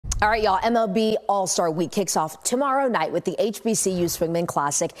All right, y'all, MLB All-Star Week kicks off tomorrow night with the HBCU Swingman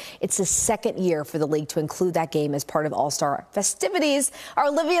Classic. It's the second year for the league to include that game as part of All-Star festivities. Our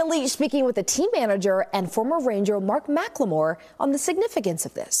Olivia Leach speaking with the team manager and former Ranger Mark McLemore on the significance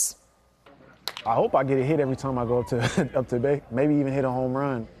of this. I hope I get a hit every time I go up to bay, maybe even hit a home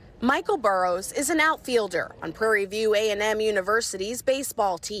run. Michael Burrows is an outfielder on Prairie View A&M University's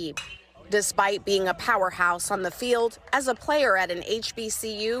baseball team. Despite being a powerhouse on the field, as a player at an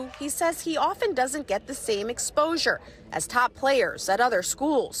HBCU, he says he often doesn't get the same exposure as top players at other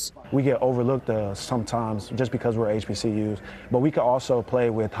schools. We get overlooked sometimes just because we're HBCUs, but we can also play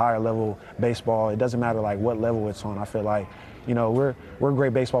with higher level baseball. It doesn't matter like what level it's on. I feel like, you know, we're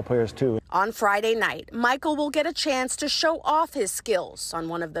great baseball players too. On Friday night, Michael will get a chance to show off his skills on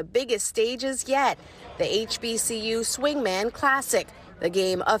one of the biggest stages yet, the HBCU Swingman Classic. The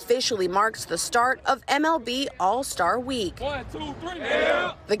game officially marks the start of MLB All-Star Week. 1, 2, 3,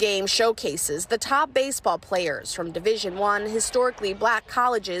 yeah. The game showcases the top baseball players from Division I historically black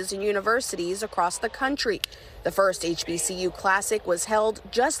colleges and universities across the country. The first HBCU Classic was held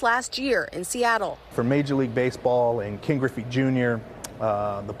just last year in Seattle. For Major League Baseball and Ken Griffey Jr.,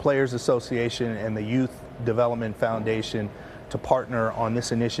 the Players Association and the Youth Development Foundation to partner on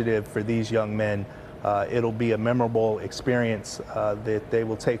this initiative for these young men. It'll be a memorable experience that they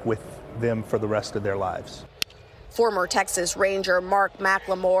will take with them for the rest of their lives. Former Texas Ranger Mark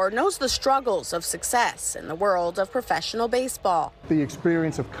McLemore knows the struggles of success in the world of professional baseball. The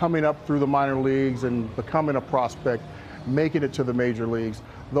experience of coming up through the minor leagues and becoming a prospect, making it to the major leagues,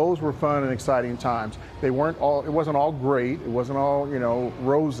 those were fun and exciting times. It wasn't all great, it wasn't all,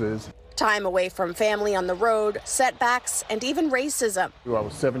 roses. Time away from family on the road, setbacks, and even racism. I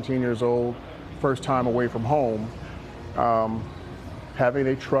was 17 years old. First time away from home, having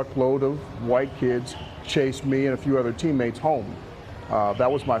a truckload of white kids chase me and a few other teammates home.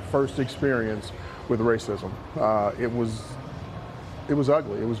 That was my first experience with racism. It was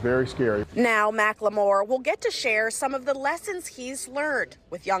ugly. It was very scary. Now McLemore will get to share some of the lessons he's learned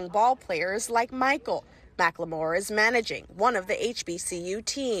with young ball players like Michael. McLemore is managing one of the HBCU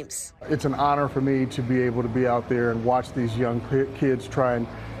teams. It's an honor for me to be able to be out there and watch these young kids try and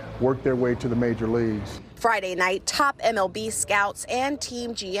work their way to the major leagues. Friday night, top MLB scouts and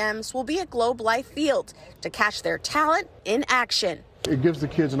team GMs will be at Globe Life Field to catch their talent in action. It gives the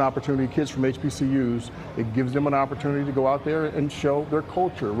kids an opportunity, kids from HBCUs, it gives them an opportunity to go out there and show their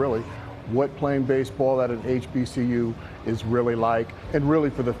culture, really, what playing baseball at an HBCU is really like. And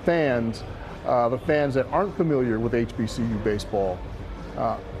really for the fans that aren't familiar with HBCU baseball,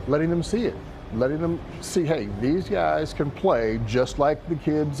 letting them see it. Letting them see, hey, these guys can play just like the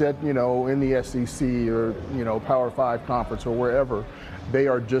kids at, in the SEC or, Power 5 conference or wherever. They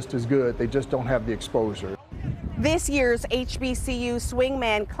are just as good. They just don't have the exposure. This year's HBCU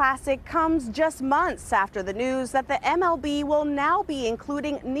Swingman Classic comes just months after the news that the MLB will now be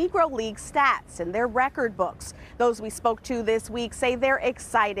including Negro League stats in their record books. Those we spoke to this week say they're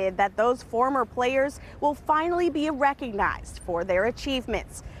excited that those former players will finally be recognized for their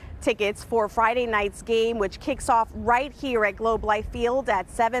achievements. Tickets for Friday night's game, which kicks off right here at Globe Life Field at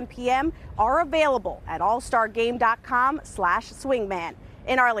 7 p.m., are available at allstargame.com/swingman.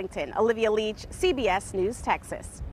 In Arlington, Olivia Leach, CBS News, Texas.